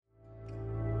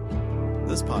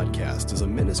This podcast is a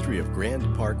ministry of Grand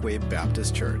Parkway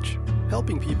Baptist Church,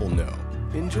 helping people know,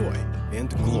 enjoy, and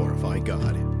glorify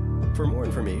God. For more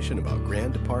information about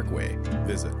Grand Parkway,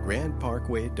 visit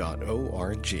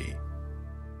grandparkway.org.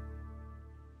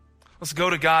 Let's go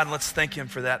to God and let's thank Him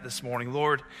for that this morning.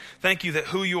 Lord, thank you that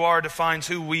who you are defines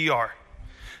who we are.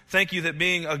 Thank you that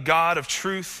being a God of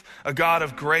truth, a God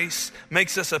of grace,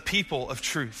 makes us a people of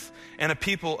truth and a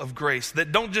people of grace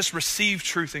that don't just receive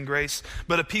truth and grace,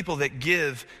 but a people that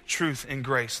give truth and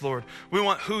grace. Lord, we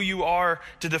want who you are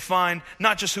to define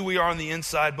not just who we are on the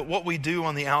inside, but what we do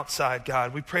on the outside,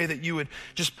 God. We pray that you would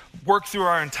just work through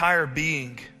our entire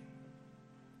being.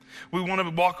 We want to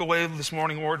walk away this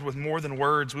morning, Lord, with more than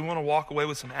words. We want to walk away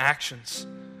with some actions.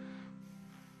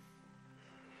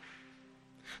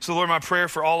 So, Lord, my prayer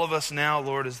for all of us now,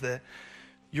 Lord, is that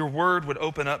your word would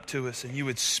open up to us and you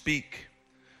would speak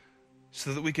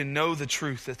so that we can know the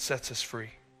truth that sets us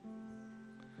free.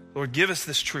 Lord, give us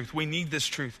this truth. We need this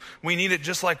truth. We need it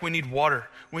just like we need water.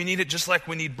 We need it just like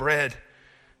we need bread.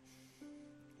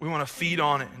 We want to feed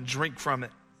on it and drink from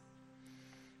it.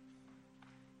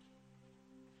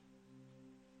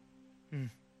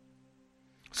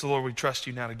 So, Lord, we trust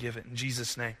you now to give it in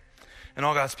Jesus' name. And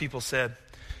all God's people said,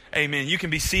 amen. You can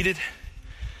be seated.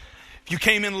 If you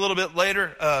came in a little bit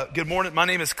later, good morning. My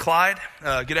name is Clyde.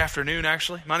 Good afternoon,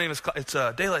 actually. My name is Clyde. It's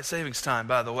daylight savings time,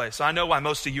 by the way. So I know why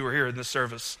most of you are here in this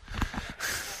service.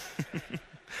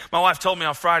 My wife told me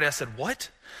on Friday, I said, what?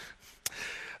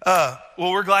 Well,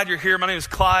 we're glad you're here. My name is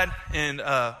Clyde, and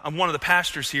I'm one of the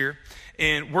pastors here.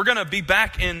 And we're going to be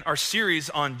back in our series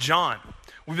on John.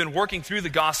 We've been working through the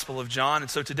Gospel of John, and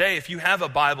so today, if you have a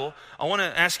Bible, I want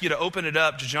to ask you to open it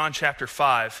up to John chapter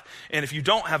 5. And if you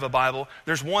don't have a Bible,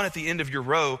 there's one at the end of your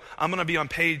row. I'm going to be on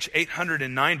page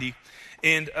 890.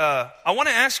 And I want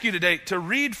to ask you today to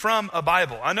read from a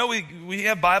Bible. I know we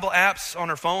have Bible apps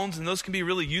on our phones, and those can be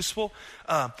really useful.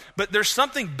 But there's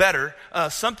something better,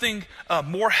 something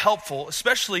more helpful,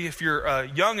 especially if you're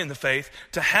young in the faith,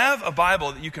 to have a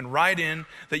Bible that you can write in,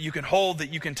 that you can hold,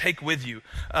 that you can take with you.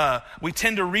 We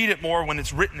tend to read it more when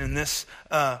it's written in this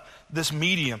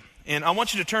medium. And I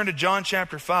want you to turn to John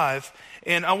chapter 5.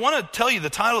 And I want to tell you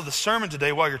the title of the sermon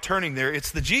today while you're turning there.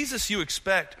 It's The Jesus You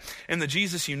Expect and the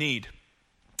Jesus You Need.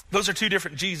 Those are two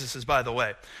different Jesuses, by the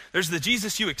way. There's the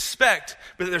Jesus you expect,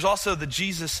 but there's also the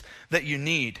Jesus that you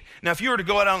need. Now, if you were to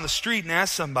go out on the street and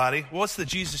ask somebody, what's the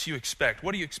Jesus you expect?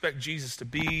 What do you expect Jesus to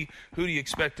be? Who do you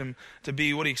expect him to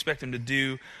be? What do you expect him to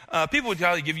do? People would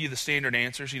probably give you the standard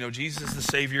answers. You know, Jesus is the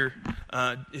Savior.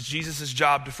 It's Jesus'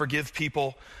 job to forgive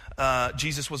people.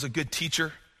 Jesus was a good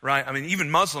teacher. Right? I mean,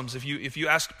 even Muslims, if you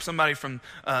ask somebody from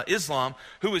Islam,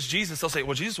 who was Jesus, they'll say,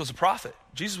 well, Jesus was a prophet.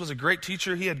 Jesus was a great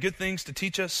teacher. He had good things to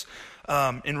teach us.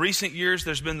 In recent years,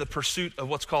 there's been the pursuit of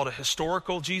what's called a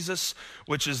historical Jesus,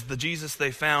 which is the Jesus they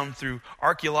found through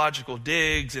archaeological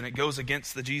digs, and it goes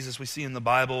against the Jesus we see in the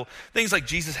Bible. Things like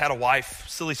Jesus had a wife,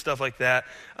 silly stuff like that.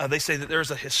 They say that there's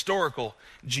a historical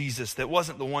Jesus that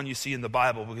wasn't the one you see in the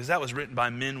Bible, because that was written by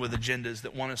men with agendas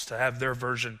that want us to have their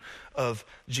version of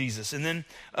Jesus. And then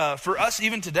for us,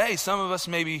 even today, some of us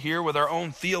may be here with our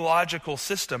own theological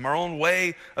system, our own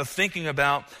way of thinking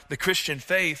about the Christian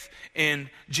faith, and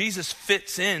Jesus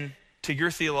fits in to your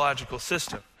theological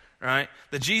system, right?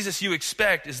 The Jesus you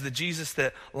expect is the Jesus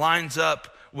that lines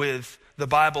up with the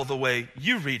Bible the way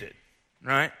you read it,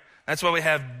 right? That's why we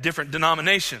have different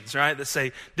denominations, right, that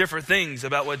say different things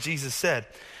about what Jesus said.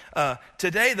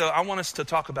 Today, though, I want us to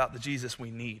talk about the Jesus we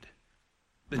need.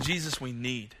 The Jesus we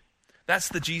need. That's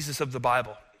the Jesus of the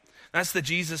Bible. That's the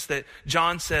Jesus that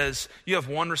John says you have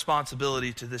one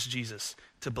responsibility to this Jesus,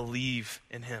 to believe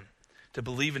in him. To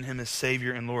believe in him as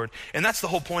Savior and Lord. And that's the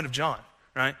whole point of John,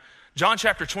 right? John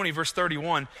chapter 20, verse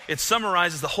 31, it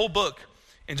summarizes the whole book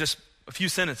in just a few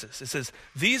sentences. It says,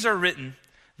 these are written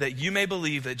that you may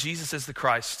believe that Jesus is the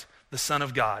Christ, the Son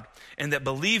of God, and that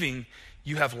believing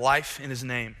you have life in his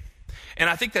name. And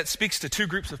I think that speaks to two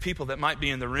groups of people that might be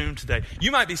in the room today.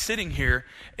 You might be sitting here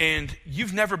and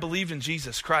you've never believed in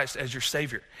Jesus Christ as your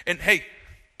Savior. And hey,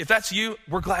 if that's you,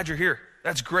 we're glad you're here.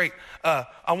 That's great.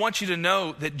 I want you to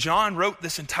know that John wrote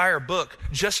this entire book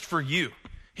just for you.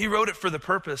 He wrote it for the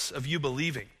purpose of you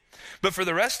believing. But for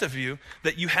the rest of you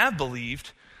that you have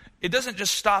believed, it doesn't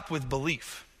just stop with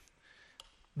belief.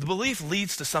 The belief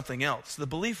leads to something else. The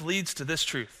belief leads to this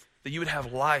truth, that you would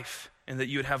have life and that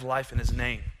you would have life in his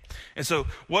name. And so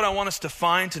what I want us to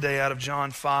find today out of John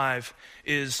 5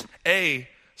 is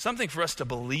something for us to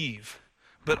believe,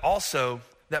 but also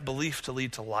that belief to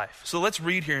lead to life. So let's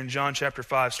read here in John chapter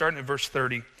 5, starting at verse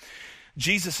 30.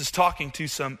 Jesus is talking to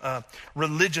some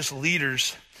religious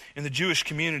leaders in the Jewish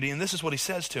community, and this is what he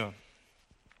says to them.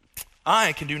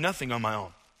 I can do nothing on my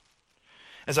own.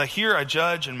 As I hear, I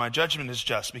judge, and my judgment is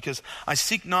just, because I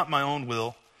seek not my own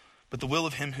will, but the will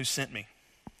of him who sent me.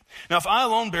 Now, if I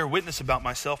alone bear witness about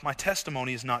myself, my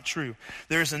testimony is not true.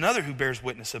 There is another who bears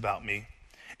witness about me,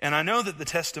 and I know that the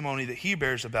testimony that he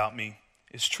bears about me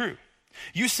is true.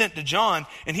 You sent to John,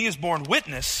 and he has borne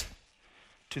witness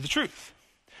to the truth.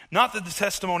 Not that the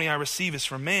testimony I receive is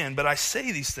from man, but I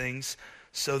say these things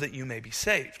so that you may be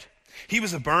saved. He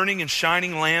was a burning and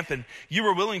shining lamp, and you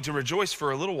were willing to rejoice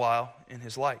for a little while in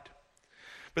his light.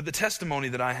 But the testimony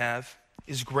that I have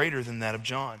is greater than that of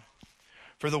John.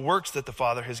 For the works that the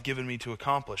Father has given me to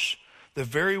accomplish, the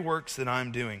very works that I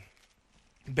am doing,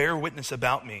 bear witness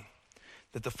about me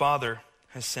that the Father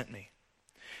has sent me.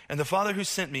 And the Father who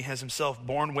sent me has himself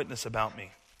borne witness about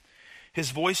me.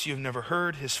 His voice you have never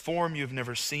heard, his form you have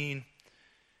never seen,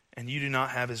 and you do not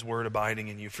have his word abiding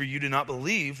in you, for you do not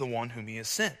believe the one whom he has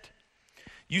sent.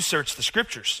 You search the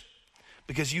Scriptures,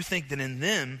 because you think that in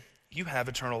them you have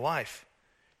eternal life,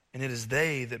 and it is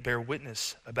they that bear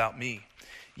witness about me.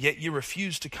 Yet you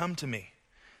refuse to come to me,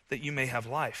 that you may have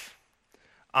life.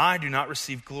 I do not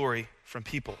receive glory from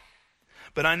people,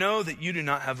 but I know that you do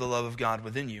not have the love of God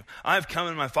within you. I have come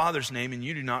in my Father's name, and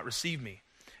you do not receive me.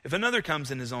 If another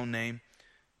comes in his own name,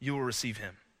 you will receive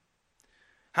him.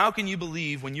 How can you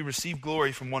believe when you receive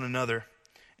glory from one another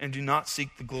and do not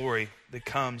seek the glory that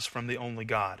comes from the only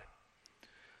God?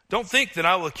 Don't think that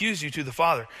I will accuse you to the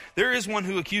Father. There is one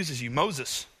who accuses you,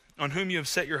 Moses, on whom you have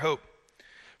set your hope.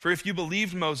 For if you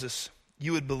believed Moses,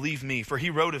 you would believe me, for he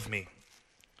wrote of me.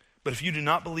 But if you do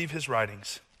not believe his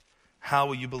writings, how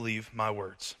will you believe my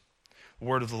words? The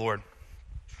word of the Lord.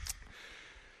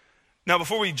 Now,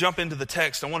 before we jump into the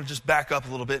text, I want to just back up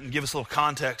a little bit and give us a little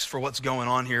context for what's going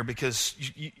on here, because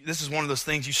this is one of those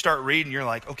things you start reading, you're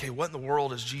like, okay, what in the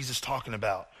world is Jesus talking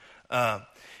about?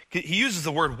 He uses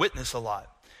the word witness a lot,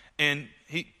 and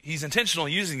he's intentional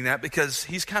using that because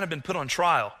he's kind of been put on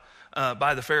trial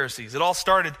by the Pharisees. It all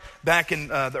started back in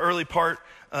the early part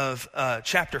of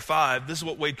chapter 5. This is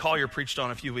what Wade Collier preached on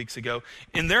a few weeks ago.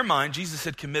 In their mind, Jesus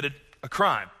had committed a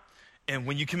crime, and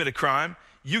when you commit a crime,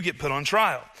 you get put on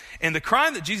trial. And the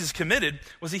crime that Jesus committed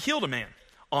was he healed a man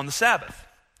on the Sabbath.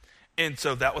 And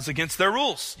so that was against their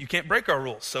rules. You can't break our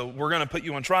rules, so we're going to put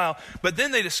you on trial. But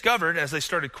then they discovered, as they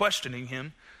started questioning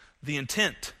him, the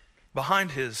intent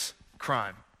behind his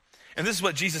crime. And this is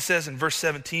what Jesus says in verse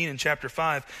 17 in chapter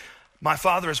 5. My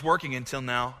Father is working until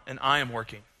now, and I am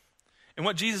working. And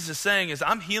what Jesus is saying is,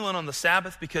 I'm healing on the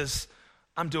Sabbath because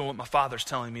I'm doing what my Father's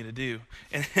telling me to do.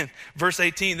 And in verse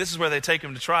 18, this is where they take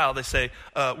him to trial. They say,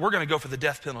 we're going to go for the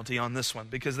death penalty on this one,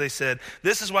 because they said,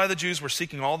 this is why the Jews were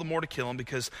seeking all the more to kill him,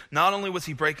 because not only was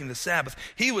he breaking the Sabbath,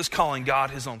 he was calling God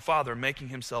his own Father, making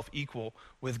himself equal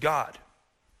with God.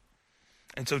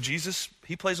 And so Jesus,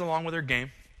 he plays along with their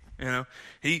game. You know,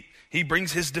 he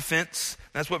brings his defense.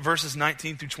 That's what verses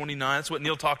 19 through 29, that's what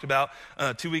Neil talked about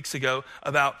 2 weeks ago,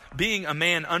 about being a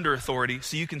man under authority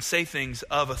so you can say things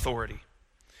of authority.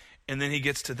 And then he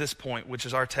gets to this point, which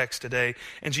is our text today,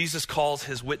 and Jesus calls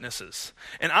his witnesses.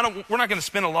 And we're not going to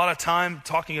spend a lot of time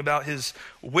talking about his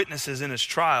witnesses in his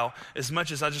trial, as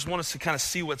much as I just want us to kind of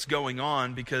see what's going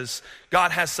on, because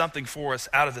God has something for us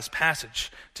out of this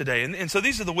passage today. And so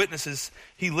these are the witnesses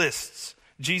he lists.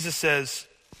 Jesus says,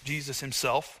 Jesus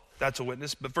himself, that's a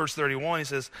witness. But verse 31, he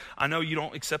says, I know you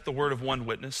don't accept the word of one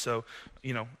witness, so,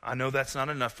 I know that's not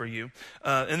enough for you.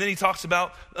 And then he talks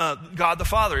about God the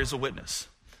Father is a witness.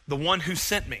 The one who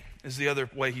sent me is the other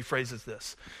way he phrases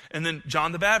this. And then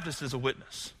John the Baptist is a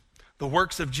witness. The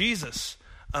works of Jesus,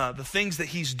 the things that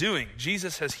he's doing.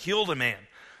 Jesus has healed a man.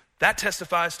 That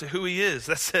testifies to who he is.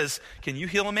 That says, can you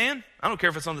heal a man? I don't care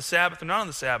if it's on the Sabbath or not on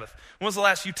the Sabbath. When was the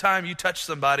last time you touched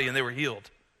somebody and they were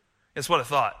healed? That's what I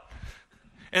thought.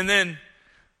 And then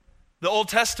the Old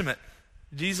Testament.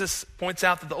 Jesus points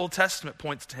out that the Old Testament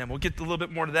points to him. We'll get a little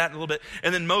bit more to that in a little bit.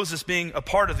 And then Moses being a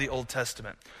part of the Old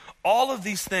Testament. All of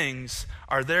these things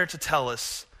are there to tell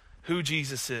us who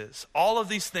Jesus is. All of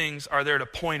these things are there to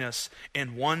point us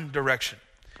in one direction,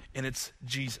 and it's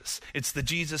Jesus. It's the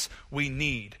Jesus we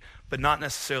need, but not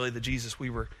necessarily the Jesus we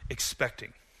were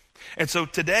expecting. And so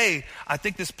today, I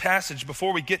think this passage,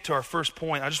 before we get to our first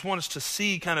point, I just want us to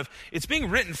see it's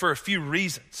being written for a few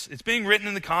reasons. It's being written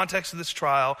in the context of this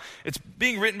trial. It's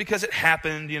being written because it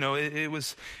happened, it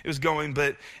was going,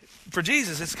 but for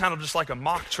Jesus, it's kind of just like a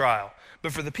mock trial.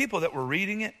 But for the people that were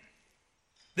reading it,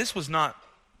 this was not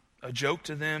a joke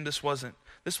to them. This was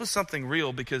something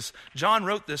real, because John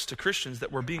wrote this to Christians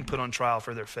that were being put on trial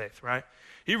for their faith, right?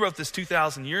 He wrote this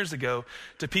 2,000 years ago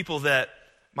to people that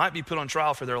might be put on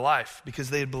trial for their life because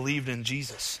they had believed in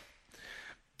Jesus.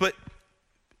 But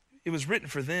it was written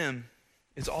for them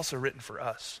is also written for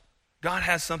us. God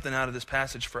has something out of this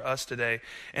passage for us today,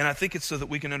 and I think it's so that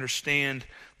we can understand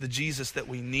the Jesus that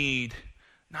we need,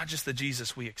 not just the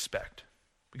Jesus we expect,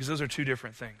 because those are two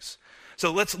different things.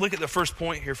 So let's look at the first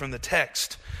point here from the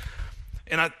text.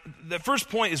 And the first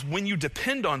point is when you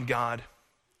depend on God,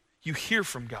 you hear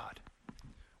from God.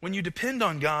 When you depend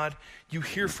on God, you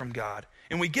hear from God.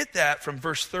 And we get that from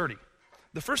verse 30.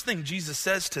 The first thing Jesus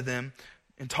says to them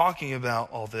in talking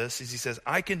about all this is he says,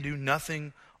 I can do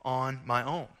nothing on my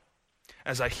own.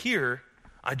 As I hear,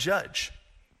 I judge.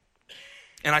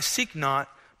 And I seek not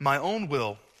my own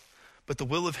will, but the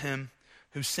will of him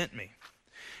who sent me.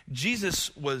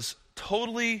 Jesus was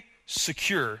totally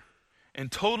secure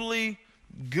and totally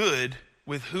good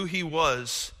with who he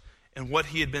was and what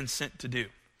he had been sent to do.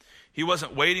 He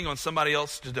wasn't waiting on somebody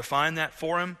else to define that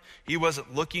for him. He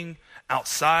wasn't looking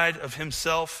outside of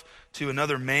himself to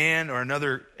another man or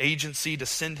another agency to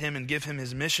send him and give him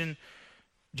his mission.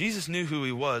 Jesus knew who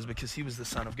he was because he was the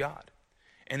Son of God.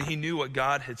 And he knew what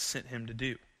God had sent him to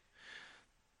do.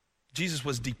 Jesus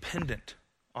was dependent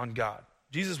on God.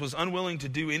 Jesus was unwilling to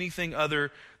do anything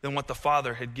other than what the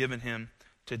Father had given him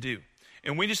to do.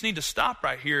 And we just need to stop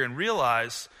right here and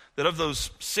realize that of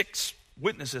those 6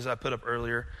 witnesses I put up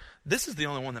earlier, this is the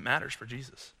only one that matters for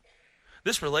Jesus.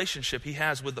 This relationship he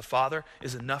has with the Father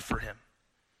is enough for him.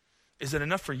 Is it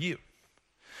enough for you?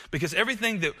 Because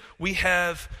everything that we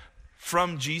have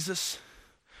from Jesus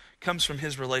comes from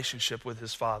his relationship with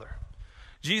his Father.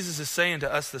 Jesus is saying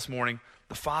to us this morning,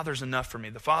 the Father's enough for me.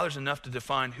 The Father's enough to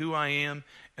define who I am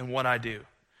and what I do.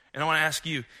 And I want to ask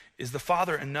you, is the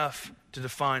Father enough to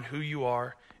define who you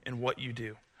are and what you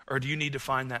do? Or do you need to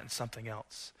find that in something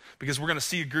else? Because we're going to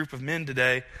see a group of men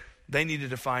today, they needed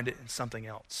to find it in something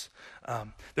else.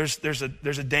 There's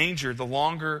a danger the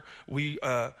longer we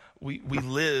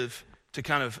live to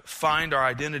kind of find our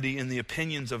identity in the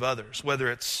opinions of others,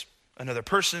 whether it's another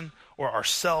person or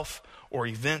ourself or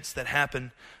events that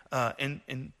happen,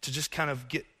 and to just kind of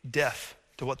get deaf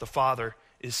to what the Father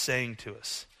is saying to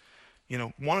us. You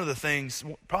know, one of the things,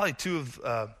 probably 2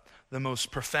 of the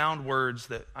most profound words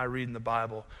that I read in the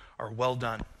Bible are well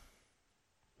done.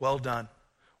 Well done.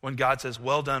 When God says,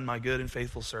 well done, my good and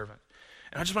faithful servant.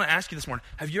 And I just want to ask you this morning,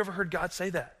 have you ever heard God say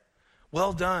that?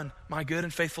 Well done, my good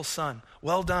and faithful son.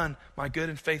 Well done, my good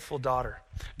and faithful daughter.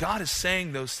 God is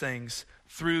saying those things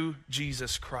through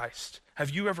Jesus Christ. Have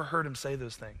you ever heard him say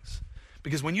those things?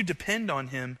 Because when you depend on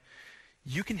him,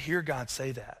 you can hear God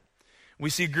say that. We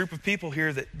see a group of people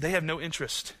here that they have no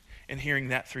interest in hearing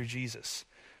that through Jesus.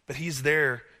 But he's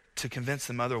there to convince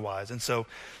them otherwise. And so,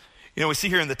 you know, we see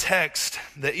here in the text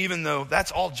that even though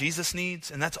that's all Jesus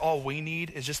needs and that's all we need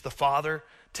is just the Father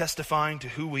testifying to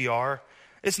who we are,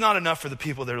 it's not enough for the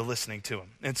people that are listening to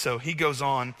him. And so he goes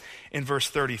on in verse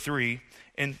 33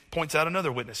 and points out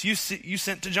another witness. You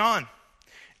sent to John,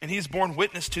 and he's borne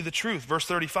witness to the truth. Verse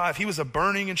 35, he was a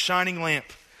burning and shining lamp,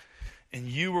 and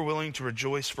you were willing to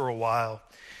rejoice for a while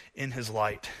in his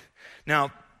light.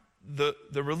 Now, the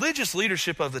religious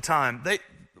leadership of the time,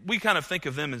 we kind of think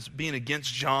of them as being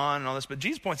against John and all this, but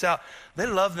Jesus points out they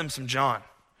love them some John.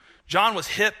 John was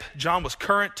hip, John was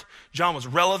current, John was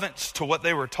relevant to what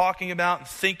they were talking about and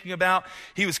thinking about.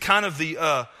 He was kind of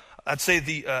the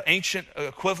ancient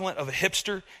equivalent of a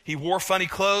hipster. He wore funny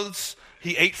clothes,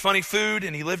 he ate funny food,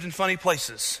 and he lived in funny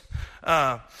places.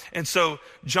 And so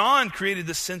John created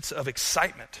this sense of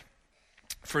excitement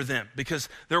for them because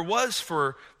there was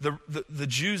for the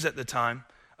Jews at the time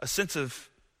a sense of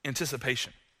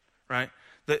anticipation, right?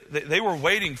 They were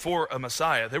waiting for a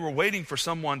Messiah. They were waiting for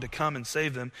someone to come and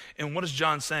save them. And what is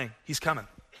John saying? He's coming.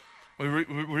 We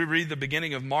read the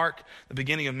beginning of Mark, the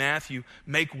beginning of Matthew,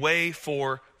 make way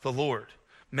for the Lord.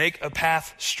 Make a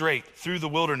path straight through the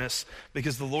wilderness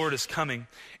because the Lord is coming.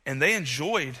 And they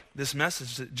enjoyed this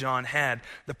message that John had.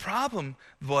 The problem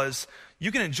was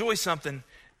you can enjoy something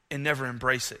and never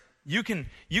embrace it. You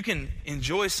can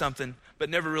enjoy something but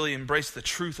never really embrace the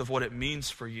truth of what it means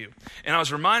for you. And I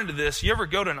was reminded of this. You ever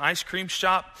go to an ice cream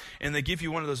shop and they give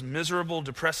you one of those miserable,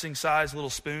 depressing sized little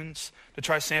spoons to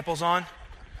try samples on?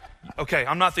 Okay,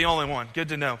 I'm not the only one. Good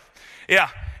to know. Yeah,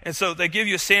 and so they give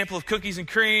you a sample of cookies and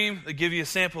cream. They give you a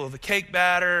sample of the cake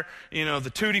batter,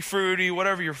 the Tutti Frutti,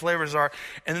 whatever your flavors are.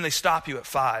 And then they stop you at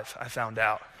 5, I found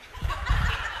out.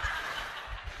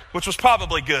 Which was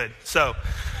probably good.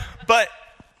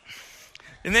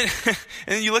 And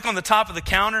then you look on the top of the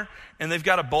counter and they've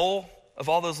got a bowl of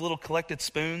all those little collected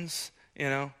spoons,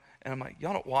 and I'm like,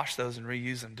 y'all don't wash those and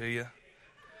reuse them, do you?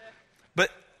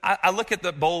 But I look at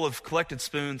the bowl of collected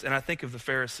spoons and I think of the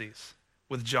Pharisees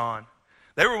with John.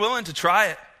 They were willing to try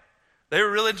it. They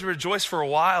were willing to rejoice for a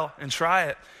while and try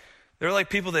it. They're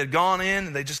like people that had gone in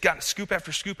and they just got scoop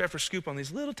after scoop after scoop on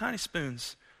these little tiny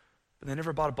spoons, but they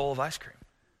never bought a bowl of ice cream.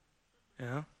 You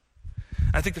know?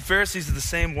 I think the Pharisees are the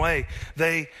same way.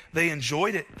 They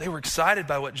enjoyed it. They were excited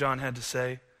by what John had to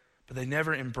say, but they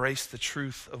never embraced the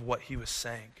truth of what he was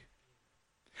saying.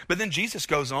 But then Jesus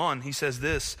goes on. He says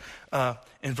this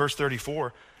in verse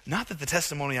 34, not that the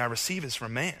testimony I receive is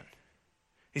from man.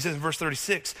 He says in verse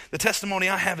 36, the testimony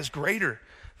I have is greater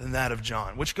than that of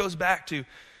John, which goes back to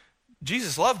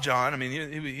Jesus loved John. I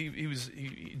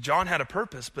mean, John had a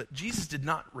purpose, but Jesus did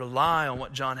not rely on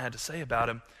what John had to say about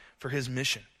him for his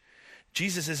mission.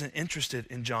 Jesus isn't interested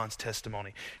in John's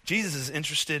testimony. Jesus is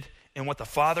interested in what the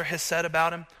Father has said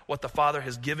about him, what the Father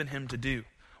has given him to do,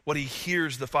 what he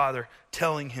hears the Father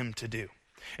telling him to do.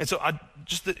 And so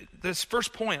this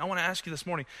first point I want to ask you this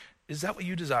morning, is that what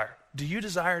you desire? Do you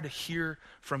desire to hear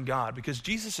from God? Because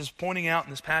Jesus is pointing out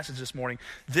in this passage this morning,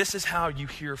 this is how you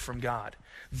hear from God.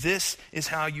 This is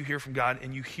how you hear from God,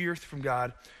 and you hear from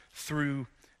God through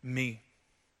me.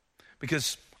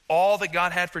 Because all that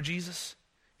God had for Jesus,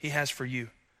 he has for you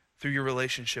through your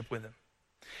relationship with him.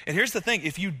 And here's the thing,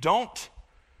 if you don't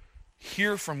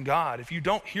hear from God, if you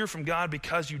don't hear from God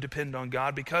because you depend on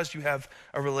God, because you have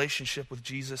a relationship with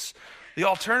Jesus, the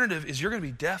alternative is you're going to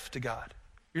be deaf to God.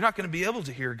 You're not going to be able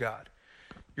to hear God.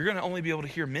 You're going to only be able to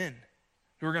hear men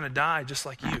who are going to die just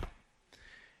like you.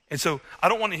 And so I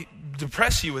don't want to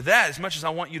depress you with that as much as I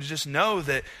want you to just know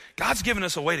that God's given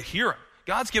us a way to hear him.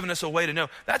 God's given us a way to know.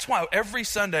 That's why every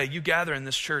Sunday you gather in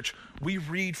this church, we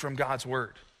read from God's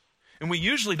word. And we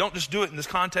usually don't just do it in this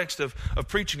context of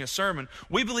preaching a sermon.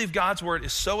 We believe God's word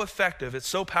is so effective, it's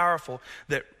so powerful,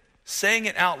 that saying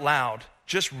it out loud,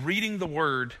 just reading the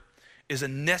word, is a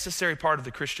necessary part of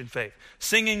the Christian faith.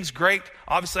 Singing's great.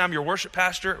 Obviously, I'm your worship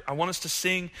pastor. I want us to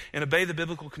sing and obey the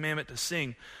biblical commandment to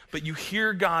sing. But you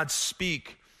hear God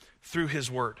speak through his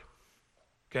word.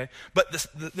 Okay? But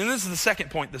then this is the second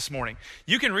point this morning.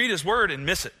 You can read his word and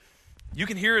miss it. You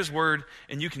can hear his word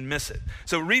and you can miss it.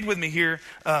 So read with me here,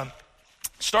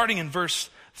 starting in verse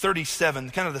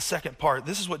 37, kind of the second part.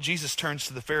 This is what Jesus turns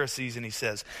to the Pharisees and he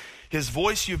says, his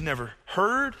voice you've never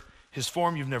heard, his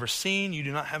form you've never seen. You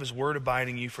do not have his word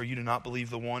abiding you, for you do not believe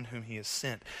the one whom he has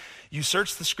sent. You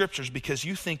search the scriptures because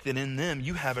you think that in them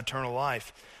you have eternal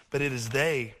life, but it is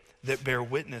they that bear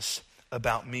witness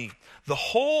about me. The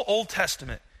whole Old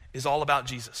Testament is all about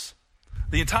Jesus.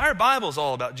 The entire Bible is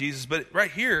all about Jesus, but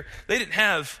right here, they didn't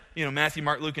have, Matthew,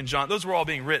 Mark, Luke, and John. Those were all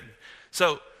being written.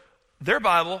 So their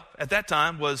Bible at that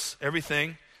time was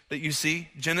everything that you see,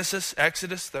 Genesis,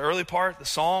 Exodus, the early part, the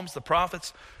Psalms, the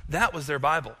prophets. That was their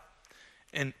Bible.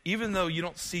 And even though you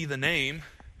don't see the name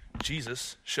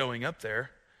Jesus showing up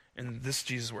there, and this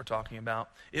Jesus we're talking about,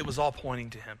 it was all pointing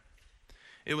to him.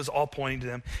 It was all pointing to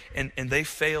them, and they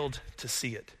failed to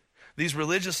see it. These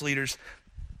religious leaders,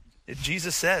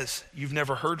 Jesus says, you've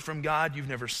never heard from God, you've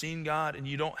never seen God, and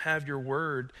you don't have your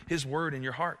word, his word in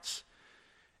your hearts.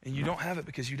 And you don't have it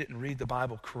because you didn't read the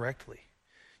Bible correctly.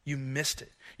 You missed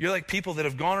it. You're like people that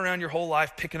have gone around your whole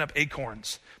life picking up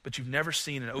acorns, but you've never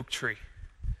seen an oak tree.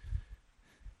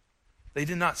 They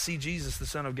did not see Jesus, the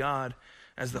Son of God,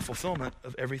 as the fulfillment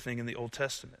of everything in the Old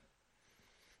Testament.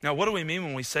 Now, what do we mean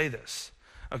when we say this?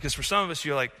 Because for some of us,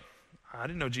 you're like, I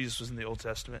didn't know Jesus was in the Old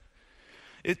Testament.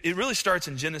 It really starts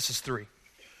in Genesis 3.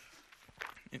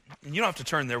 And you don't have to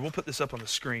turn there. We'll put this up on the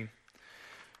screen.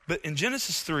 But in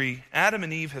Genesis 3, Adam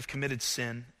and Eve have committed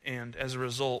sin, and as a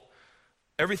result,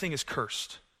 everything is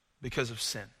cursed because of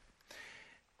sin.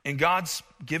 And God's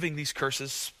giving these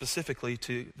curses specifically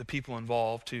to the people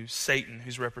involved, to Satan,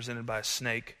 who's represented by a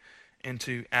snake, and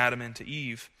to Adam and to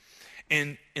Eve.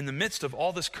 And in the midst of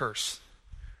all this curse,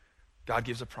 God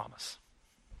gives a promise.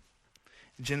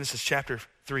 In Genesis chapter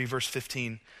 3, verse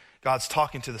 15, God's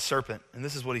talking to the serpent, and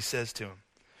this is what he says to him.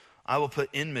 I will put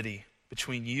enmity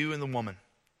between you and the woman,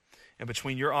 and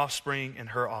between your offspring and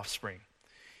her offspring.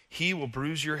 He will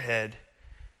bruise your head,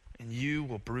 and you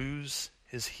will bruise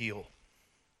his heel.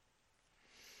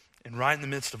 And right in the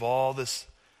midst of all this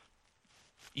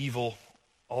evil,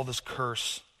 all this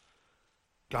curse,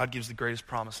 God gives the greatest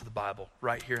promise of the Bible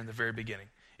right here in the very beginning.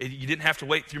 You didn't have to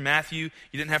wait through Matthew.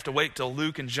 You didn't have to wait till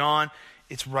Luke and John.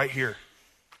 It's right here.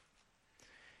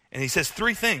 And he says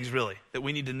three things, really, that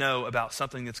we need to know about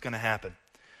something that's going to happen.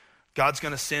 God's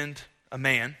going to send a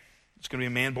man. It's going to be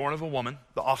a man born of a woman,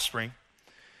 the offspring.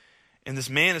 And this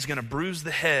man is going to bruise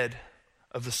the head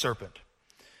of the serpent.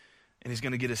 And he's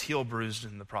going to get his heel bruised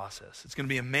in the process. It's going to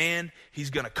be a man.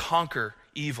 He's going to conquer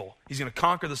evil. He's going to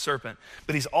conquer the serpent.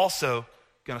 But he's also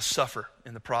going to suffer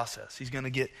in the process. He's going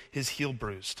to get his heel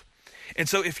bruised. And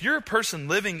so if you're a person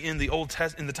living in the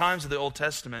times of the Old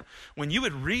Testament, when you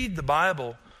would read the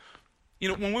Bible, You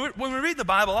know, when we read the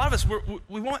Bible, a lot of us,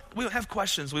 we have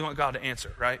questions we want God to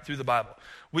answer, right, through the Bible.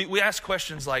 We ask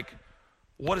questions like,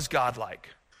 what is God like,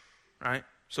 right?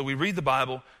 So we read the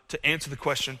Bible to answer the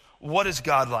question, what is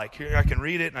God like? Here I can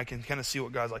read it and I can kind of see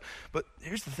what God's like. But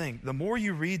here's the thing, the more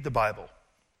you read the Bible,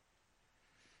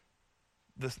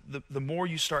 the more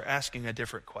you start asking a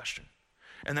different question.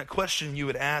 And that question you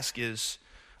would ask is,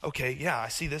 okay, yeah, I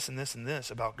see this and this and this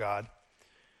about God.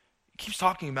 It keeps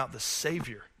talking about the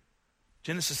Savior.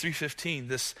 Genesis 3:15,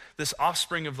 this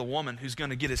offspring of the woman who's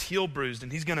going to get his heel bruised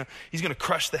and he's going to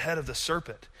crush the head of the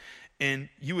serpent. And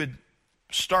you would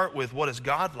start with, what is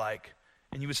God like?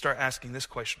 And you would start asking this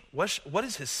question, what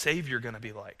is his Savior going to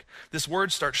be like? This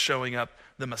word starts showing up,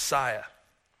 the Messiah.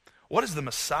 What is the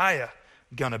Messiah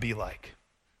going to be like?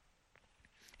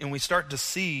 And we start to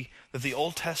see that the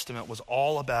Old Testament was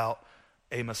all about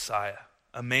a Messiah,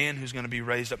 a man who's going to be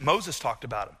raised up. Moses talked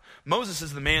about him. Moses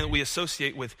is the man that we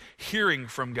associate with hearing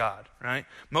from God, right?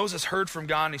 Moses heard from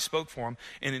God and he spoke for him.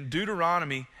 And in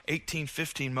Deuteronomy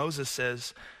 18:15, Moses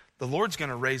says, the Lord's going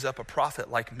to raise up a prophet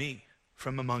like me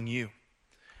from among you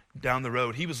down the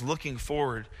road. He was looking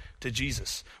forward to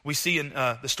Jesus. We see in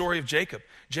the story of Jacob.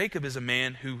 Jacob is a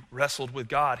man who wrestled with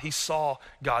God. He saw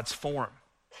God's form.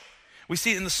 We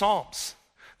see it in the Psalms.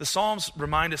 The Psalms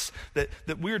remind us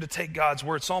that we are to take God's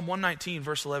word. Psalm 119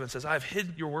 verse 11 says, I have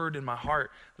hid your word in my heart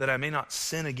that I may not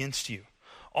sin against you.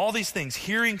 All these things,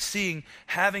 hearing, seeing,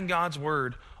 having God's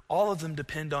word, all of them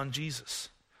depend on Jesus.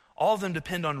 All of them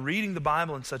depend on reading the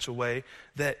Bible in such a way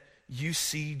that you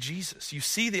see Jesus. You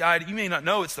see the idea. You may not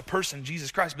know it's the person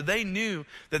Jesus Christ, but they knew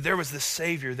that there was this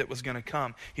Savior that was going to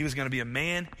come. He was going to be a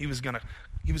man. He was going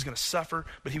to suffer,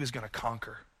 but he was going to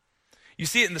conquer. You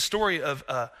see it in the story of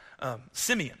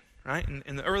Simeon, right?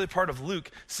 In the early part of Luke,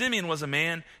 Simeon was a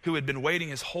man who had been waiting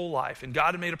his whole life, and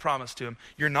God had made a promise to him,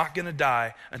 you're not going to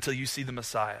die until you see the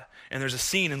Messiah. And there's a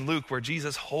scene in Luke where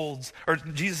Jesus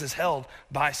is held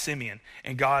by Simeon,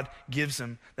 and God gives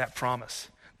him that promise.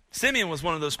 Simeon was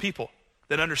one of those people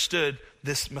that understood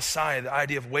this Messiah, the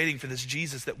idea of waiting for this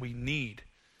Jesus that we need.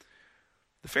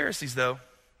 The Pharisees, though,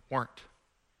 weren't.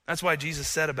 That's why Jesus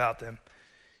said about them,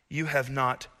 you have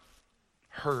not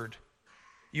heard,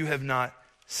 you have not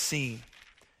seen,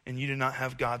 and you do not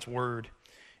have God's word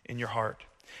in your heart.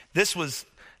 This was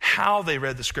how they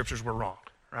read the scriptures were wrong,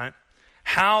 right?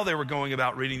 How they were going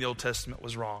about reading the Old Testament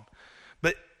was wrong.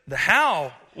 But the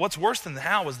how, what's worse than the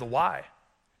how, was the why.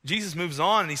 Jesus moves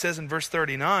on and he says in verse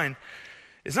 39,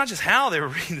 it's not just how they were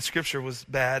reading the scripture was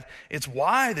bad, it's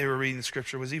why they were reading the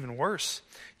scripture was even worse.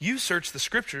 You search the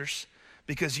scriptures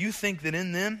because you think that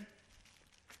in them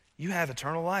you have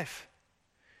eternal life.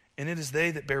 And it is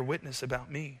they that bear witness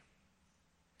about me.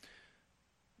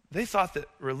 They thought that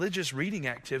religious reading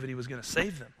activity was going to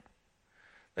save them.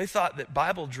 They thought that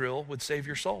Bible drill would save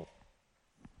your soul.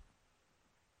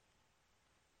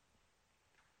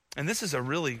 And this is a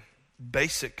really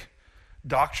basic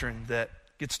doctrine that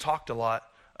gets talked a lot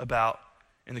about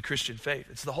in the Christian faith.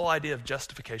 It's the whole idea of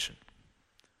justification.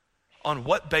 On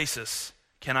what basis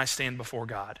can I stand before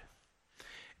God?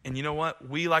 And you know what?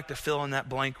 We like to fill in that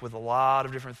blank with a lot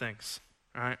of different things,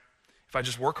 right? If I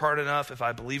just work hard enough, if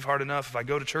I believe hard enough, if I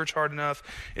go to church hard enough,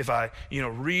 if I,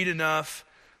 read enough,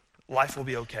 life will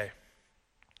be okay.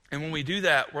 And when we do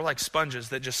that, we're like sponges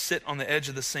that just sit on the edge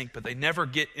of the sink, but they never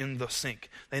get in the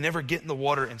sink. They never get in the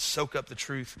water and soak up the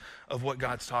truth of what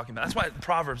God's talking about. That's why in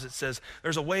Proverbs it says,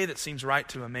 there's a way that seems right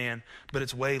to a man, but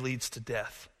its way leads to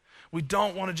death. We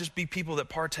don't want to just be people that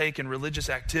partake in religious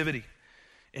activity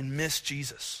and miss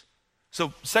Jesus.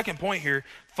 So second point here,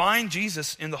 find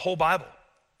Jesus in the whole Bible.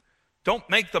 Don't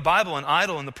make the Bible an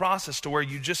idol in the process to where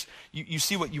you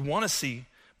see what you want to see,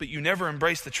 but you never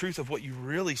embrace the truth of what you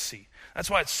really see. That's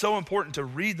why it's so important to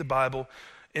read the Bible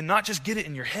and not just get it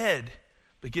in your head,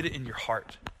 but get it in your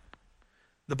heart.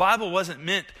 The Bible wasn't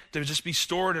meant to just be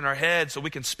stored in our head so we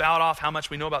can spout off how much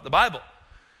we know about the Bible.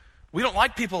 We don't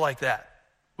like people like that.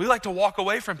 We like to walk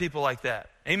away from people like that.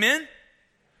 Amen?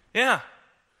 Yeah.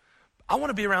 I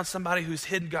want to be around somebody who's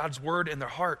hidden God's word in their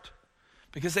heart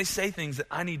because they say things that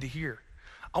I need to hear.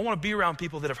 I want to be around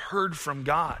people that have heard from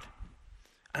God.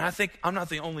 And I think I'm not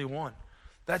the only one.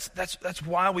 That's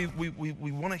why we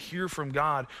want to hear from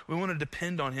God. We want to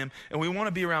depend on him. And we want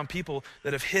to be around people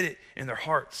that have hid it in their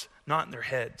hearts, not in their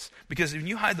heads. Because if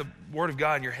you hide the word of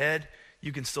God in your head,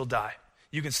 you can still die.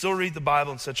 You can still read the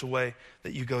Bible in such a way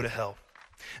that you go to hell.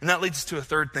 And that leads us to a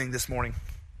third thing this morning.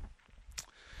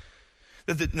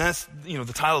 That's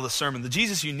the title of the sermon. The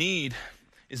Jesus you need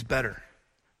is better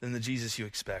than the Jesus you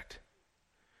expect.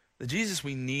 The Jesus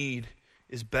we need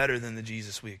is better than the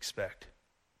Jesus we expect.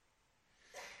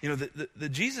 The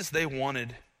Jesus they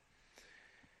wanted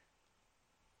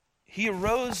he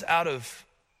arose out of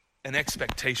an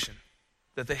expectation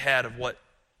that they had of what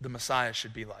the Messiah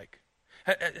should be like.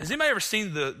 Has anybody ever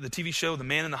seen the TV show, The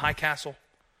Man in the High Castle?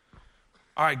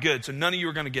 All right, good. So none of you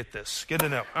are going to get this. Good to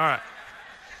know. All right.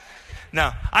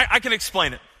 Now, I can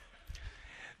explain it.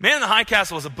 Man in the High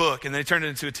Castle was a book, and they turned it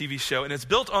into a TV show, and it's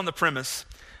built on the premise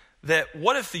that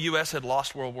what if the U.S. had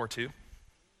lost World War II?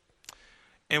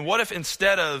 And what if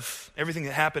instead of everything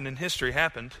that happened in history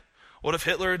happened, what if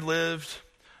Hitler had lived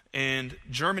and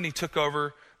Germany took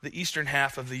over the eastern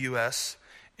half of the U.S.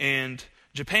 and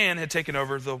Japan had taken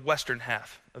over the western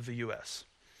half of the U.S.?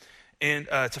 And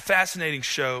it's a fascinating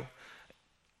show.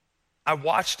 I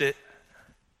watched it,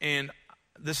 and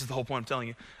this is the whole point I'm telling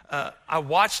you. I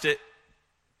watched it,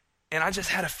 and I just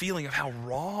had a feeling of how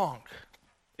wrong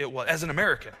it was as an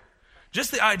American.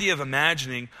 Just the idea of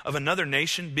imagining of another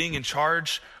nation being in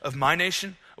charge of my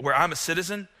nation, where I'm a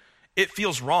citizen, it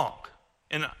feels wrong.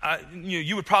 And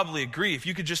you would probably agree, if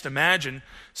you could just imagine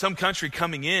some country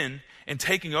coming in and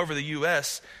taking over the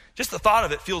U.S., just the thought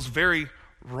of it feels very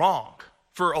wrong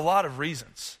for a lot of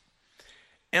reasons.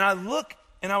 And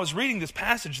I was reading this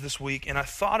passage this week, and I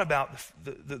thought about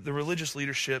the religious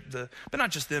leadership, but not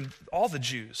just them, all the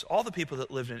Jews, all the people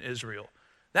that lived in Israel.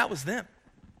 That was them.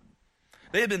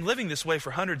 They had been living this way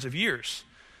for hundreds of years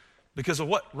because of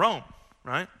what? Rome,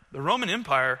 right? The Roman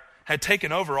Empire had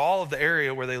taken over all of the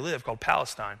area where they lived, called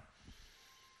Palestine.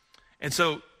 And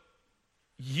so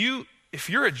if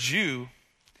you're a Jew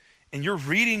and you're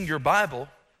reading your Bible,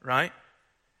 right,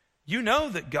 you know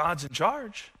that God's in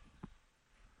charge.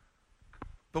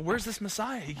 But where's this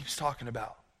Messiah he keeps talking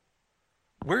about?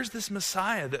 Where's this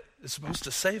Messiah that is supposed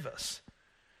to save us?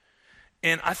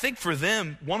 And I think for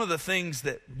them, one of the things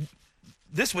that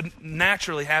this would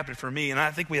naturally happen for me, and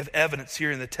I think we have evidence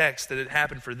here in the text that it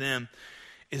happened for them,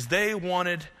 is they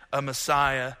wanted a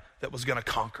Messiah that was going to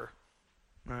conquer,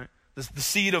 right? The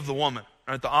seed of the woman,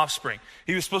 right? The offspring.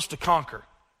 He was supposed to conquer.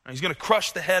 Right? He's going to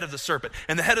crush the head of the serpent.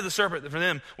 And the head of the serpent for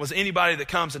them was anybody that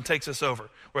comes and takes us over,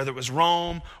 whether it was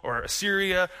Rome or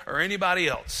Assyria or anybody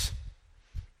else.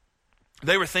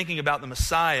 They were thinking about the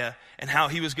Messiah and how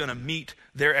he was going to meet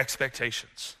their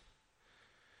expectations.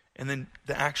 And then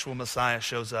the actual Messiah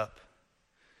shows up.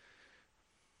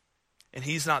 And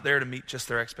he's not there to meet just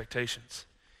their expectations.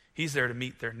 He's there to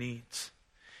meet their needs.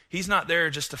 He's not there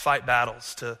just to fight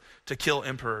battles, to kill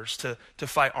emperors, to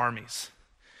fight armies.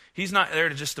 He's not there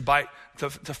to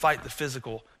fight the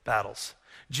physical battles.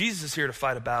 Jesus is here to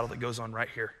fight a battle that goes on right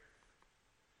here.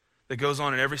 That goes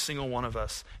on in every single one of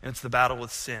us. And it's the battle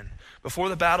with sin. Before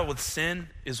the battle with sin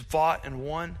is fought and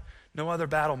won, no other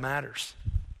battle matters.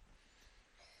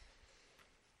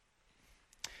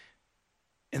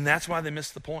 And that's why they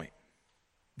missed the point.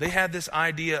 They had this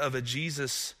idea of a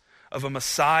Jesus, of a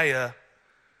Messiah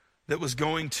that was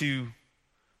going to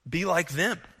be like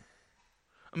them.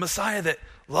 A Messiah that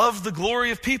loved the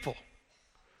glory of people.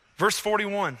 Verse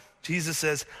 41, Jesus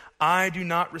says, I do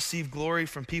not receive glory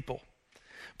from people,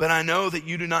 but I know that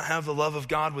you do not have the love of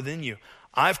God within you.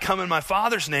 I've come in my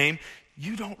Father's name,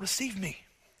 you don't receive me.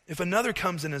 If another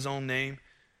comes in his own name,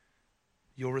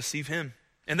 you'll receive him.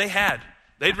 And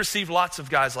they'd received lots of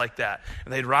guys like that.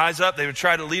 And they'd rise up, they would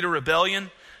try to lead a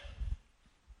rebellion.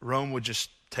 Rome would just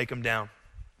take them down.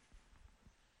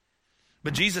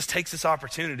 But Jesus takes this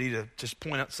opportunity to just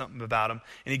point out something about him,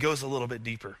 and he goes a little bit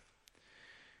deeper.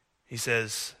 He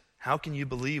says, how can you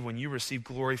believe when you receive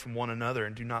glory from one another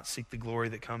and do not seek the glory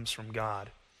that comes from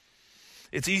God?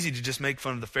 It's easy to just make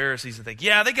fun of the Pharisees and think,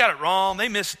 yeah, they got it wrong. They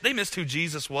missed who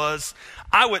Jesus was.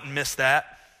 I wouldn't miss that.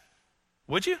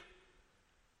 Would you?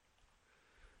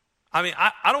 I mean,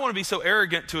 I don't want to be so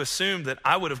arrogant to assume that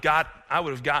I would have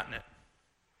gotten it.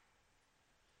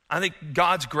 I think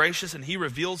God's gracious and he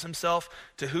reveals himself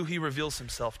to who he reveals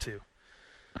himself to.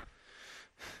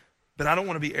 But I don't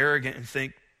want to be arrogant and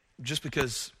think just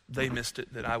because they missed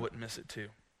it that I wouldn't miss it too.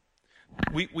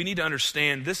 We need to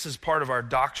understand this is part of our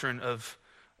doctrine of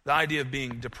the idea of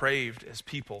being depraved as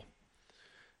people.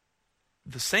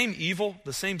 The same evil,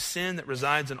 the same sin that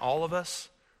resides in all of us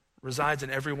resides in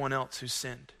everyone else who's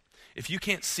sinned. If you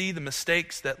can't see the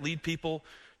mistakes that lead people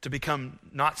to become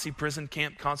Nazi prison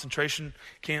camp, concentration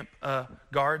camp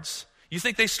guards, you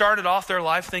think they started off their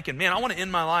life thinking, man, I want to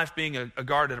end my life being a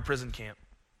guard at a prison camp.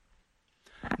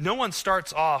 No one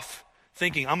starts off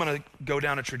thinking, I'm going to go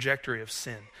down a trajectory of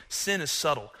sin. Sin is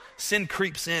subtle. Sin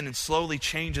creeps in and slowly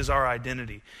changes our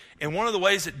identity. And one of the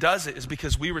ways it does it is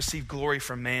because we receive glory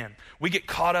from man. We get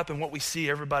caught up in what we see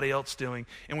everybody else doing,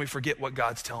 and we forget what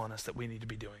God's telling us that we need to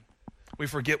be doing. We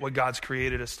forget what God's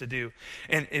created us to do.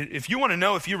 And if you want to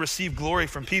know if you receive glory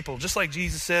from people, just like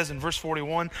Jesus says in verse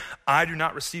 41, I do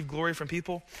not receive glory from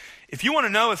people. If you want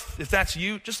to know if that's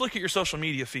you, just look at your social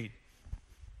media feed.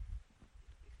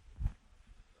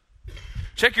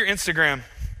 Check your Instagram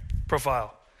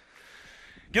profile.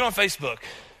 Get on Facebook.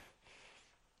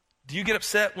 Do you get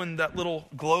upset when that little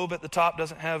globe at the top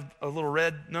doesn't have a little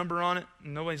red number on it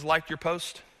and nobody's liked your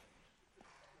post?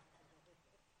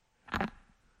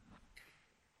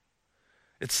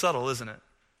 It's subtle, isn't it?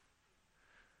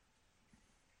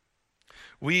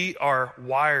 We are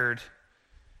wired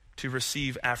to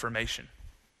receive affirmation,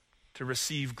 to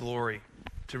receive glory,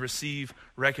 to receive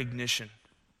recognition.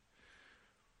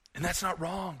 And that's not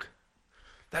wrong.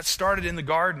 That started in the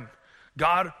garden.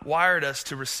 God wired us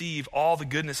to receive all the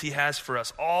goodness he has for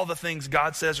us, all the things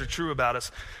God says are true about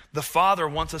us. The Father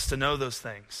wants us to know those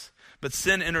things. But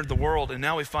sin entered the world, and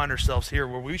now we find ourselves here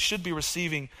where we should be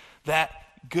receiving that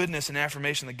goodness and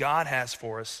affirmation that God has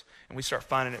for us, and we start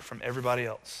finding it from everybody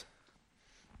else.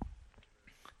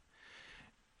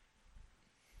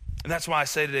 And that's why I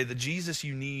say today, the Jesus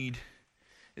you need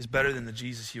is better than the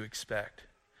Jesus you expect.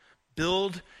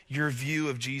 Build your view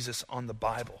of Jesus on the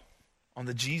Bible, on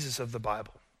the Jesus of the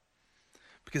Bible,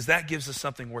 because that gives us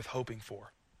something worth hoping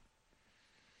for.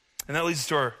 And that leads us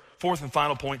to our fourth and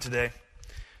final point today,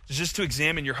 just to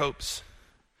examine your hopes.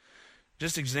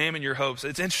 Just examine your hopes.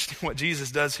 It's interesting what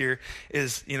Jesus does here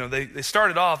is, they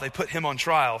started off, they put him on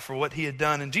trial for what he had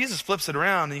done. And Jesus flips it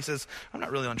around and he says, I'm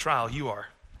not really on trial, you are.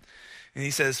 And he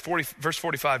says, verse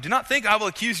 45, do not think I will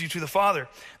accuse you to the Father.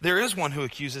 There is one who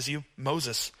accuses you,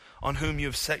 Moses, on whom you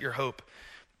have set your hope.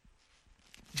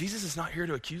 Jesus is not here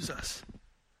to accuse us.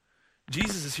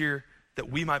 Jesus is here that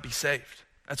we might be saved.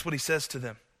 That's what he says to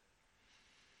them.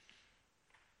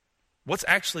 What's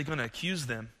actually going to accuse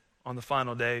them on the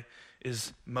final day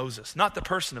is Moses. Not the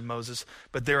person of Moses,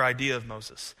 but their idea of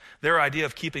Moses. Their idea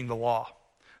of keeping the law.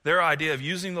 Their idea of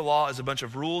using the law as a bunch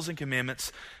of rules and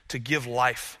commandments to give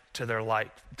life to their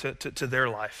life, to their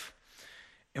life.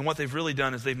 And what they've really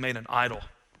done is they've made an idol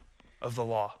of the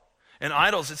law. And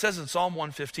idols, it says in Psalm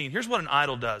 115, here's what an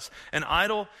idol does. An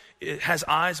idol, it has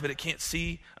eyes, but it can't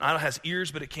see. An idol has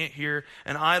ears, but it can't hear.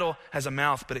 An idol has a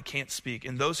mouth, but it can't speak.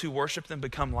 And those who worship them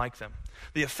become like them.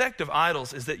 The effect of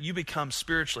idols is that you become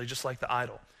spiritually just like the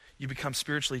idol. You become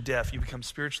spiritually deaf. You become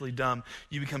spiritually dumb.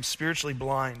 You become spiritually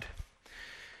blind.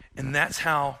 And that's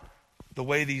how the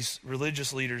way these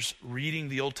religious leaders reading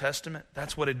the Old Testament,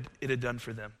 that's what it had done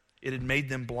for them. It had made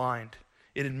them blind.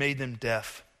 It had made them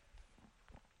deaf.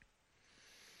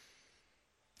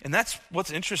 And that's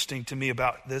what's interesting to me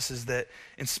about this is that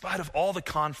in spite of all the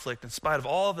conflict, in spite of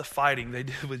all the fighting they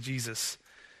did with Jesus,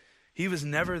 he was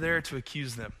never there to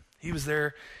accuse them. He was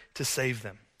there to save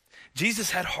them. Jesus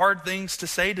had hard things to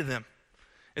say to them.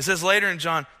 It says later in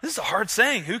John, this is a hard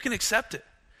saying. Who can accept it?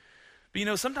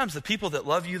 But sometimes the people that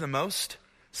love you the most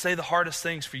say the hardest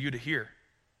things for you to hear.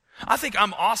 I think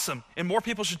I'm awesome, and more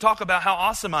people should talk about how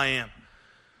awesome I am.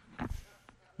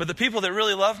 But the people that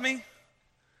really love me,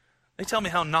 they tell me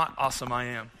how not awesome I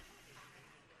am.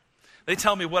 They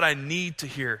tell me what I need to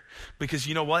hear because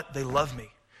you know what? They love me.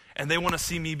 And they want to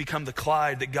see me become the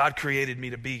Clyde that God created me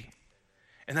to be.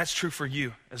 And that's true for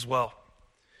you as well.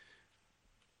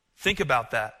 Think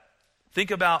about that. Think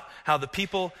about how the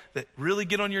people that really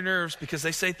get on your nerves because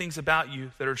they say things about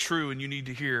you that are true and you need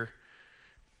to hear.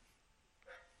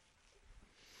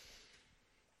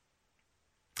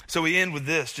 So we end with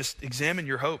this. Just examine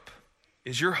your hope.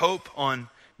 Is your hope on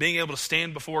being able to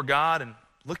stand before God and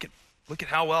look at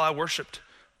how well I worshiped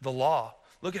the law.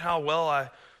 Look at how well I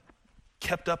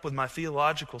kept up with my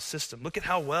theological system. Look at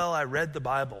how well I read the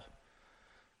Bible.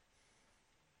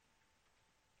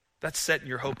 That's setting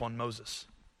your hope on Moses.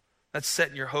 That's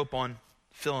setting your hope on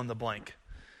fill in the blank.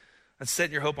 That's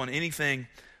setting your hope on anything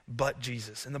but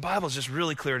Jesus. And the Bible is just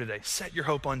really clear today. Set your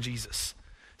hope on Jesus.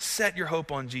 Set your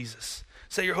hope on Jesus.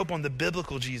 Set your hope on the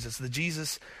biblical Jesus, the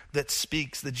Jesus that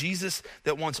speaks, the Jesus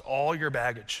that wants all your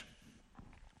baggage.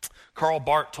 Karl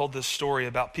Barth told this story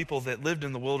about people that lived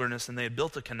in the wilderness and they had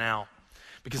built a canal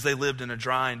because they lived in a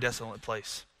dry and desolate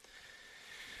place.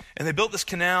 And they built this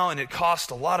canal and it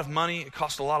cost a lot of money, it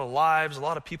cost a lot of lives, a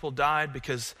lot of people died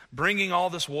because bringing all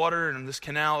this water and this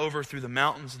canal over through the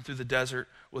mountains and through the desert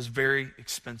was very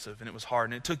expensive and it was hard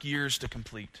and it took years to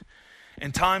complete.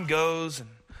 And time goes and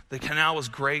the canal was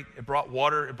great. It brought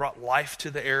water. It brought life to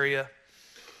the area.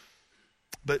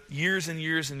 But years and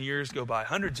years and years go by.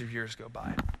 Hundreds of years go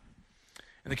by.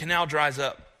 And the canal dries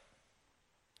up.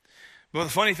 But the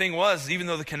funny thing was, even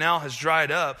though the canal has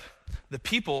dried up, the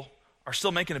people are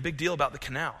still making a big deal about the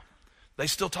canal. They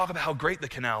still talk about how great the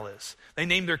canal is. They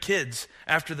name their kids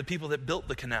after the people that built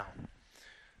the canal.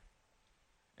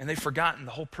 And they've forgotten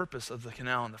the whole purpose of the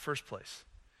canal in the first place.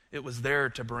 It was there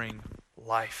to bring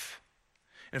life.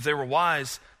 And if they were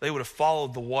wise, they would have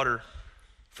followed the water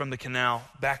from the canal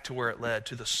back to where it led,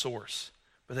 to the source.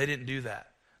 But they didn't do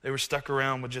that. They were stuck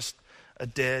around with just a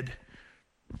dead,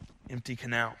 empty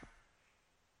canal.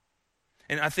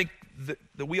 And I think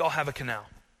that we all have a canal.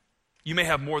 You may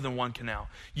have more than one canal.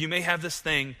 You may have this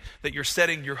thing that you're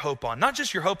setting your hope on. Not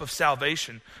just your hope of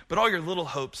salvation, but all your little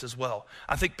hopes as well.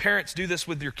 I think parents do this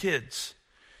with your kids.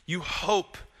 You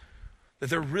hope that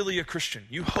they're really a Christian.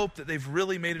 You hope that they've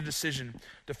really made a decision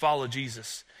to follow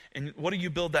Jesus. And what do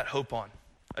you build that hope on?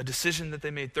 A decision that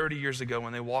they made 30 years ago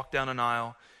when they walked down an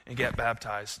aisle and got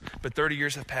baptized. But 30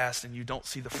 years have passed and you don't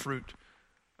see the fruit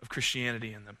of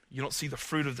Christianity in them. You don't see the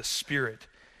fruit of the Spirit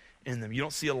in them. You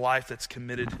don't see a life that's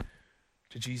committed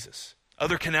to Jesus.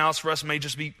 Other canals for us may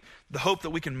just be the hope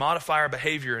that we can modify our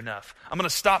behavior enough. I'm going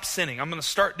to stop sinning. I'm going to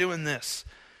start doing this.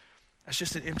 That's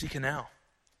just an empty canal.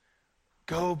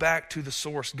 Go back to the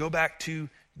source. Go back to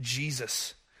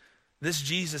Jesus. This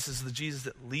Jesus is the Jesus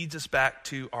that leads us back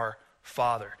to our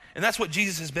Father. And that's what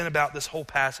Jesus has been about this whole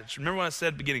passage. Remember what I said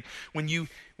at the beginning? When you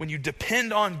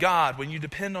depend on God, when you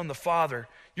depend on the Father,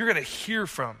 you're going to hear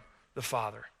from the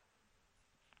Father.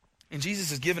 And Jesus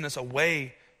has given us a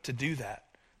way to do that.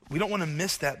 We don't want to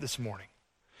miss that this morning.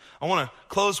 I want to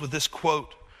close with this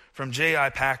quote from J.I.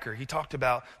 Packer. He talked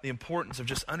about the importance of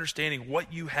just understanding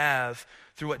what you have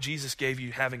through what Jesus gave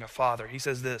you, having a Father. He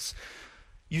says this: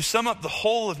 "You sum up the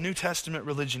whole of New Testament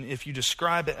religion if you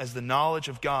describe it as the knowledge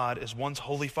of God as one's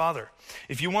Holy Father.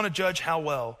 If you want to judge how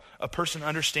well a person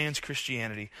understands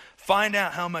Christianity, find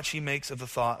out how much he makes of the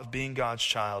thought of being God's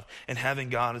child and having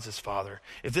God as his Father.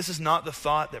 If this is not the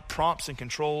thought that prompts and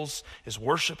controls his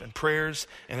worship and prayers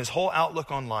and his whole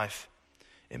outlook on life,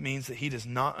 it means that he does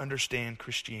not understand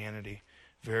Christianity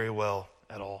very well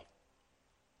at all."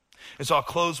 And so I'll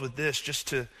close with this, just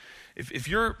to, if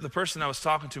you're the person I was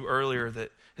talking to earlier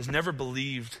that has never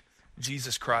believed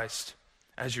Jesus Christ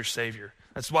as your Savior,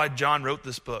 that's why John wrote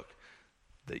this book,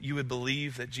 that you would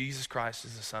believe that Jesus Christ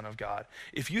is the Son of God.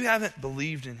 If you haven't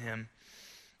believed in him,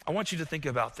 I want you to think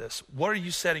about this. What are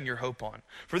you setting your hope on?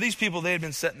 For these people, they had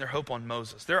been setting their hope on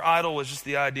Moses. Their idol was just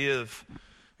the idea of,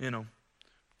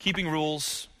 keeping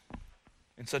rules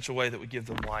in such a way that would give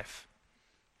them life.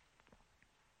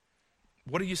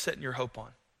 What are you setting your hope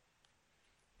on?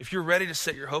 If you're ready to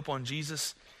set your hope on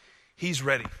Jesus, he's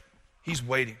ready. He's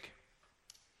waiting.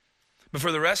 But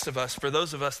for the rest of us, for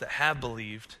those of us that have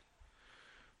believed,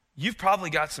 you've probably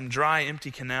got some dry,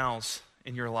 empty canals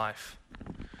in your life.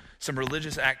 Some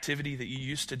religious activity that you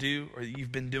used to do or that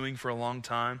you've been doing for a long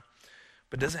time.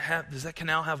 But does that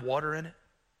canal have water in it?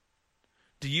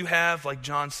 Do you have, like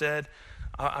John said,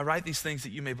 I write these things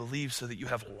that you may believe so that you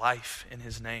have life in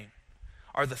his name?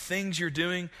 Are the things you're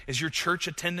doing, is your church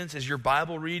attendance, is your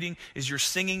Bible reading, is your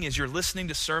singing, is your listening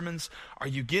to sermons, are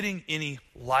you getting any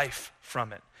life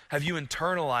from it? Have you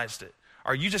internalized it?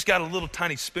 Or you just got a little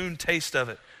tiny spoon taste of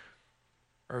it?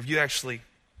 Or have you actually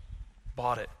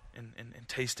bought it and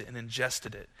tasted it and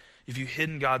ingested it? Have you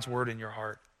hidden God's word in your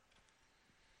heart?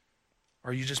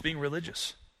 Or are you just being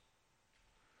religious?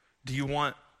 Do you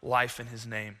want life in his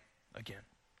name again?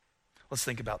 Let's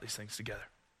think about these things together.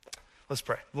 Let's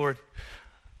pray. Lord,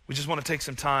 we just want to take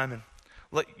some time and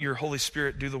let your Holy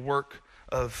Spirit do the work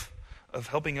of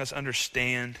helping us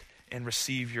understand and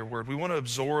receive your word. We want to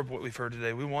absorb what we've heard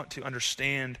today. We want to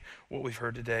understand what we've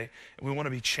heard today. And we want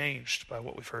to be changed by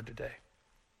what we've heard today.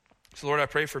 So Lord, I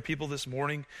pray for people this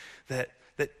morning that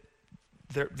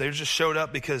they just showed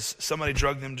up because somebody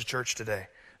drugged them to church today.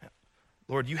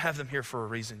 Lord, you have them here for a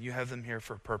reason. You have them here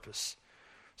for a purpose.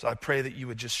 So I pray that you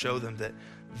would just show them that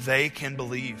they can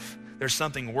believe. There's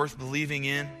something worth believing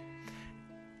in,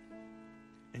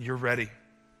 and you're ready.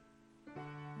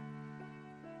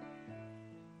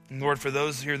 And Lord, for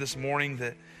those here this morning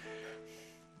that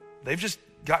they've just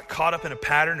got caught up in a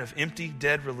pattern of empty,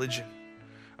 dead religion,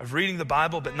 of reading the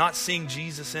Bible but not seeing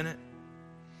Jesus in it,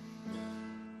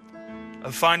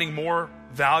 of finding more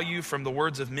value from the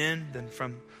words of men than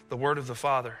from the word of the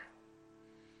Father.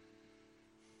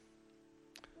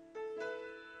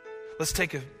 Let's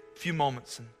take a few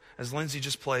moments, and as Lindsay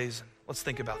just plays, and let's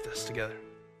think about this together.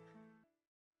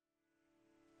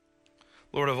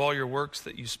 Lord, of all your works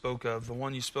that you spoke of, the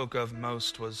one you spoke of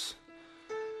most was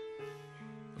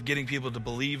of getting people to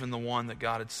believe in the one that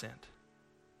God had sent.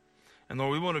 And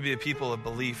Lord, we want to be a people of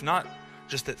belief, not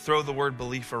just that throw the word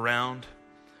belief around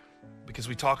because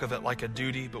we talk of it like a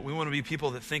duty, but we want to be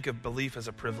people that think of belief as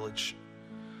a privilege,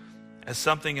 as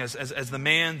something, as the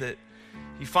man that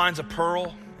he finds a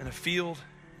pearl in a field,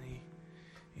 and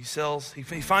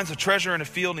he finds a treasure in a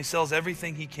field, and he sells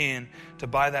everything he can to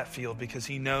buy that field because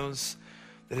he knows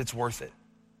that it's worth it.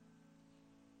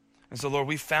 And so, Lord,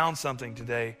 we found something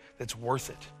today that's worth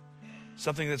it.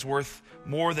 Something that's worth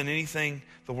more than anything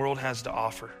the world has to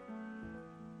offer.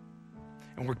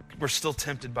 And we're still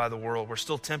tempted by the world. We're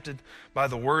still tempted by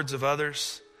the words of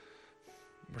others.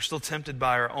 We're still tempted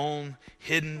by our own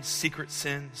hidden, secret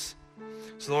sins.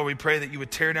 So, Lord, we pray that you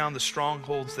would tear down the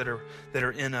strongholds that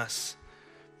are in us,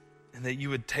 and that you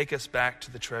would take us back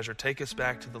to the treasure, take us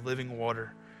back to the living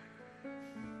water,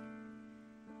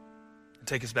 and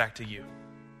take us back to you.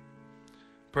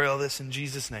 Pray all this in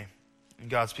Jesus' name. And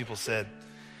God's people said,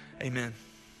 amen.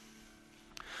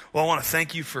 Well, I want to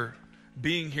thank you for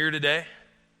being here today.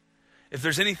 If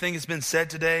there's anything that's been said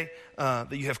today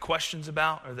that you have questions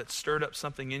about or that stirred up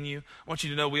something in you, I want you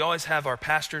to know we always have our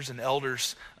pastors and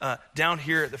elders down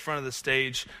here at the front of the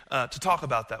stage to talk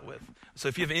about that with. So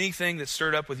if you have anything that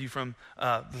stirred up with you from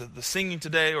the singing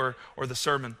today or the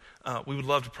sermon, we would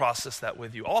love to process that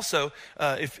with you. Also,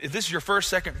 if this is your first,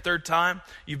 second, third time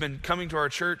you've been coming to our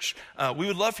church, we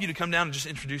would love for you to come down and just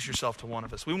introduce yourself to one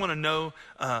of us. We want to know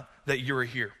that you're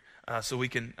here. So we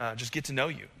can just get to know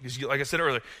you. Because like I said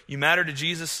earlier, you matter to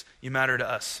Jesus, you matter to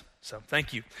us. So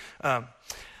thank you. Let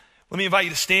me invite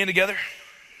you to stand together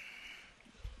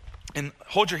and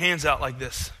hold your hands out like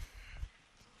this.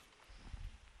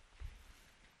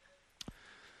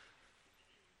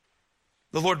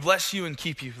 The Lord bless you and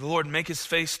keep you. The Lord make his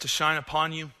face to shine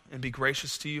upon you and be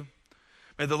gracious to you.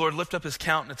 May the Lord lift up his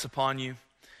countenance upon you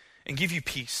and give you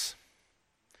peace.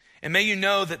 And may you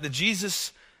know that the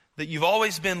Jesus that you've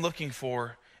always been looking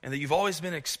for and that you've always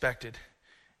been expected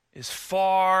is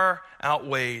far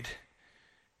outweighed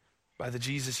by the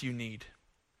Jesus you need.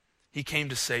 He came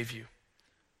to save you.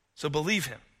 So believe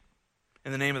him.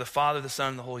 In the name of the Father, the Son,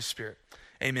 and the Holy Spirit.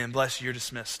 Amen. Bless you. You're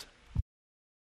dismissed.